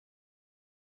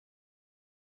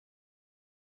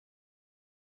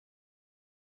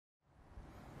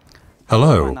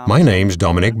Hello, my name's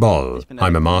Dominic Boll.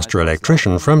 I'm a master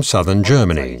electrician from southern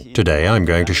Germany. Today I'm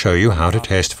going to show you how to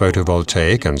test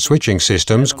photovoltaic and switching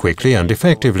systems quickly and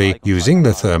effectively using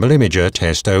the thermal imager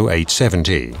Testo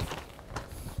 870.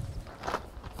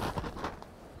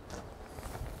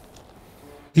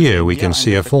 Here we can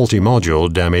see a faulty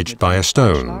module damaged by a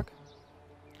stone.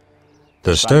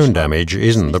 The stone damage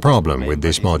isn't the problem with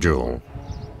this module.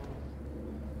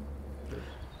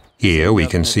 Here we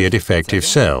can see a defective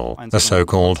cell, a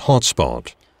so-called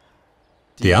hotspot.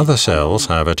 The other cells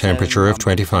have a temperature of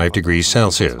 25 degrees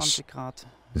Celsius.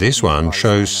 This one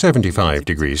shows 75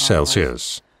 degrees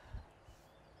Celsius.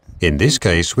 In this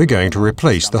case, we're going to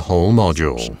replace the whole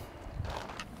module.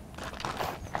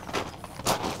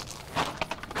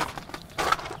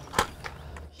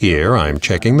 Here I'm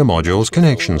checking the module's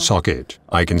connection socket.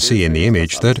 I can see in the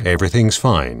image that everything's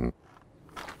fine.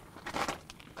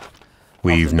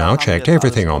 We've now checked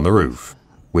everything on the roof.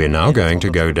 We're now going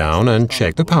to go down and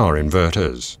check the power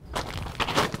inverters.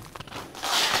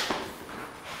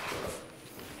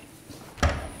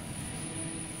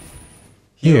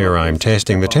 Here I'm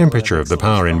testing the temperature of the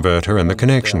power inverter and the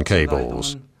connection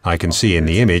cables. I can see in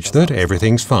the image that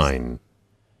everything's fine.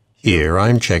 Here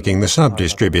I'm checking the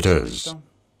sub-distributors.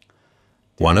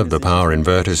 One of the power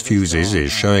inverter's fuses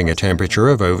is showing a temperature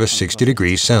of over 60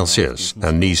 degrees Celsius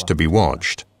and needs to be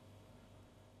watched.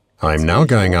 I'm now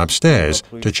going upstairs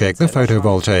to check the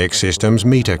photovoltaic system's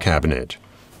meter cabinet.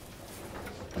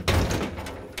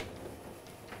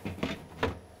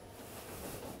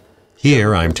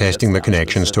 Here I'm testing the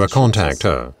connections to a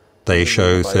contactor. They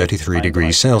show 33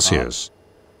 degrees Celsius,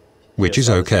 which is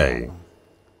okay.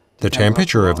 The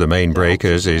temperature of the main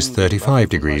breakers is 35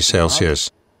 degrees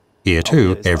Celsius. Here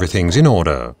too, everything's in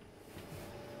order.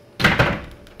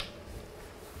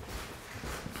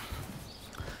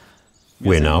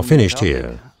 We're now finished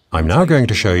here. I'm now going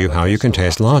to show you how you can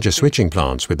test larger switching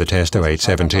plants with the Testo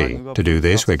 870. To do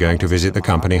this, we're going to visit the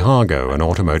company KGaA, an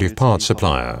automotive parts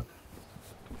supplier.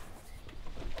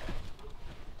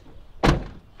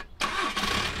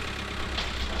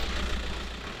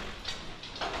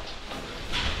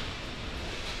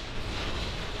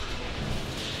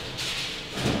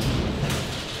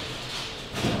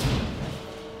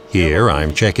 Here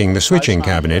I'm checking the switching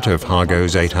cabinet of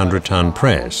KGaA's 800-ton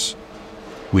press.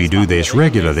 We do this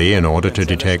regularly in order to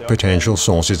detect potential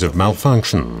sources of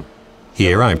malfunction.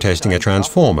 Here I'm testing a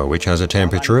transformer which has a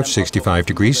temperature of 65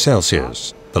 degrees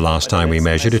Celsius. The last time we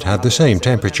measured it had the same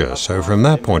temperature, so from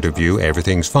that point of view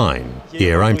everything's fine.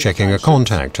 Here I'm checking a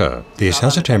contactor. This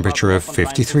has a temperature of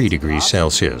 53 degrees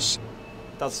Celsius.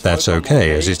 That's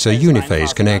okay as it's a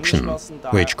uniphase connection,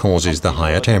 which causes the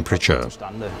higher temperature.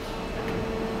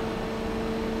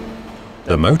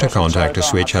 The motor contactor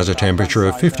switch has a temperature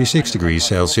of 56 degrees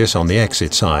Celsius on the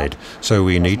exit side, so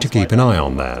we need to keep an eye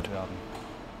on that.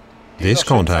 This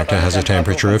contactor has a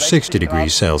temperature of 60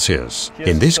 degrees Celsius.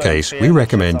 In this case, we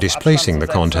recommend displacing the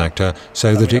contactor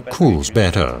so that it cools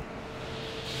better.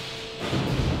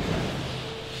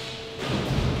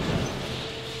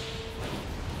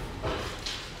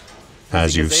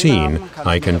 As you've seen,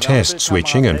 I can test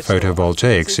switching and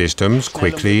photovoltaic systems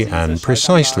quickly and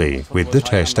precisely with the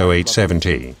Testo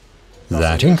 870.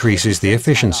 That increases the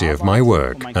efficiency of my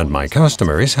work, and my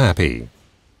customer is happy.